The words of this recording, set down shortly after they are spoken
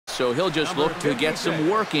so he'll just look to get some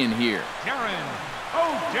work in here.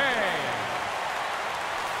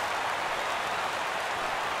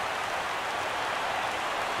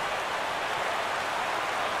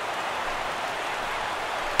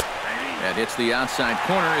 That hits the outside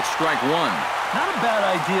corner. It's strike one. Not a bad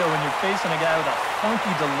idea when you're facing a guy with a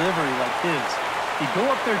funky delivery like his. You go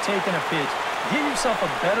up there taking a pitch, give yourself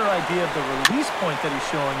a better idea of the release point that he's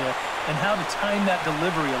showing you and how to time that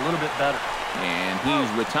delivery a little bit better. And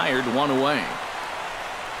he's retired, one away.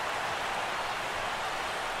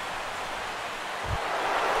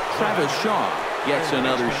 Travis Shaw gets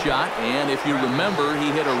another shot, and if you remember,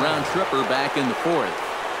 he hit a round tripper back in the fourth.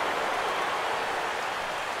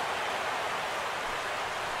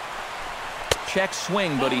 Check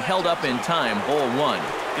swing, but he held up in time. Ball one.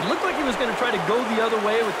 It looked like he was going to try to go the other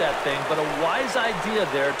way with that thing, but a wise idea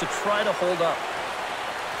there to try to hold up.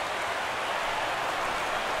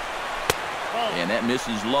 And that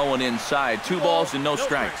misses low and inside. 2 balls and no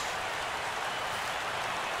strikes.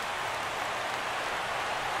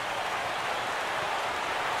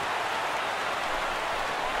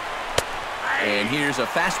 And here's a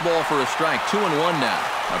fastball for a strike. 2-1 now.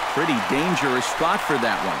 A pretty dangerous spot for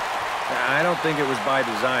that one. I don't think it was by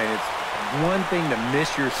design. It's one thing to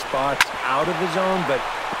miss your spots out of the zone, but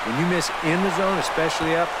when you miss in the zone,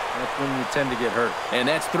 especially up, that's when you tend to get hurt. And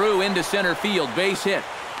that's through into center field. Base hit.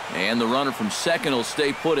 And the runner from second will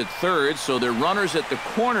stay put at third, so they're runners at the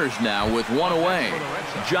corners now with 1 away.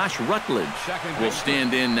 Josh Rutledge will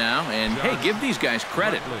stand in now, and hey, give these guys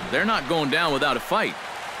credit. They're not going down without a fight.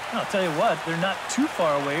 I'll tell you what, they're not too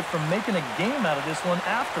far away from making a game out of this one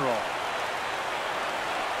after all.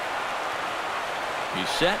 He's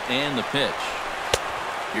set and the pitch.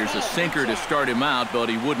 Here's a sinker to start him out, but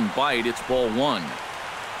he wouldn't bite. It's ball one.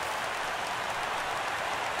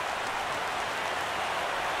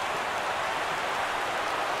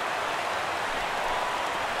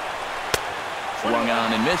 Swung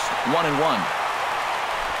on and missed. 1-1.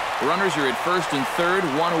 Runners are at first and third,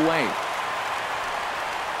 1 away.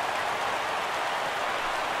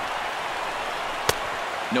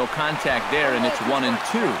 No contact there, and it's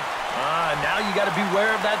 1-2. Now you got to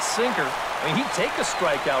beware of that sinker. I mean, he'd take a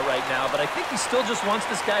strikeout right now, but I think he still just wants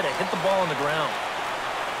this guy to hit the ball on the ground.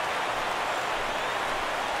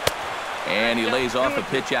 And he lays off a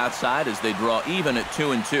pitch outside as they draw even at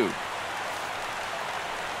 2-2.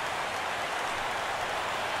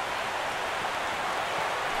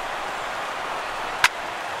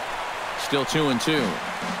 Still 2-2.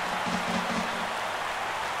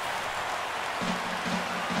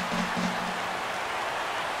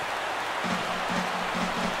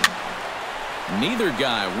 Neither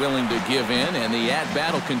guy willing to give in, and the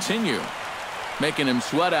at-bat will continue. Making him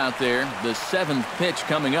sweat out there. The 7th pitch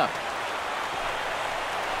coming up.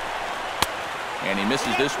 And he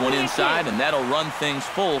misses this one inside, and that'll run things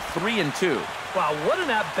full. 3-2. Wow, what an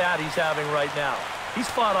at-bat he's having right now. He's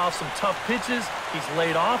fought off some tough pitches. He's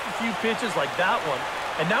laid off a few pitches like that one.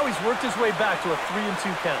 And now he's worked his way back to a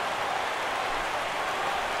 3-2 count.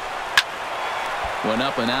 Went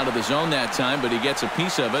up and out of the zone that time, but he gets a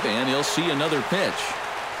piece of it, and he'll see another pitch.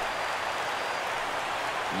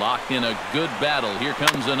 Locked in a good battle. Here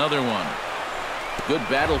comes another one. Good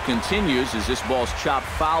battle continues as this ball's chopped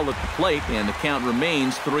foul at the plate, and the count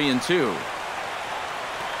remains 3-2.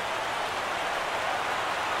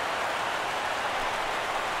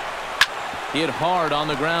 Hit hard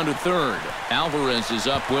on the ground to third. Alvarez is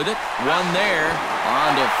up with it. One there.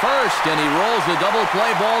 On to first, and he rolls the double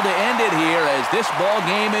play ball to end it here as this ball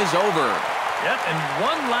game is over. Yep, and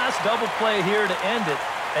one last double play here to end it,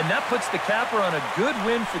 and that puts the capper on a good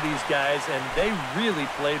win for these guys, and they really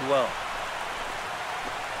played well.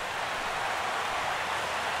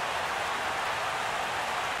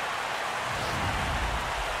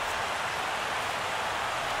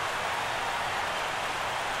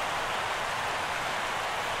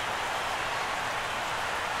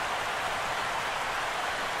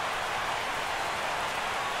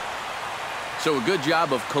 So a good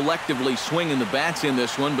job of collectively swinging the bats in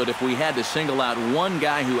this one, but if we had to single out one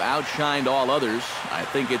guy who outshined all others, I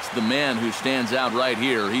think it's the man who stands out right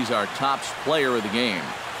here. He's our top player of the game.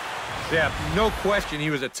 Yeah, no question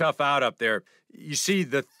he was a tough out up there. You see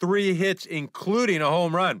the 3 hits, including a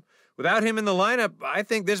home run. Without him in the lineup, I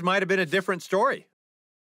think this might have been a different story.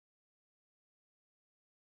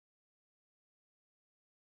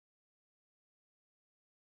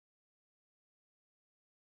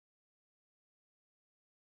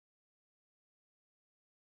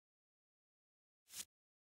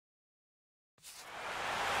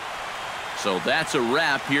 So that's a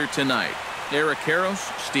wrap here tonight. Eric Karros,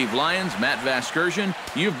 Steve Lyons, Matt Vasgersian.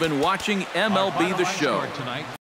 You've been watching MLB The Show.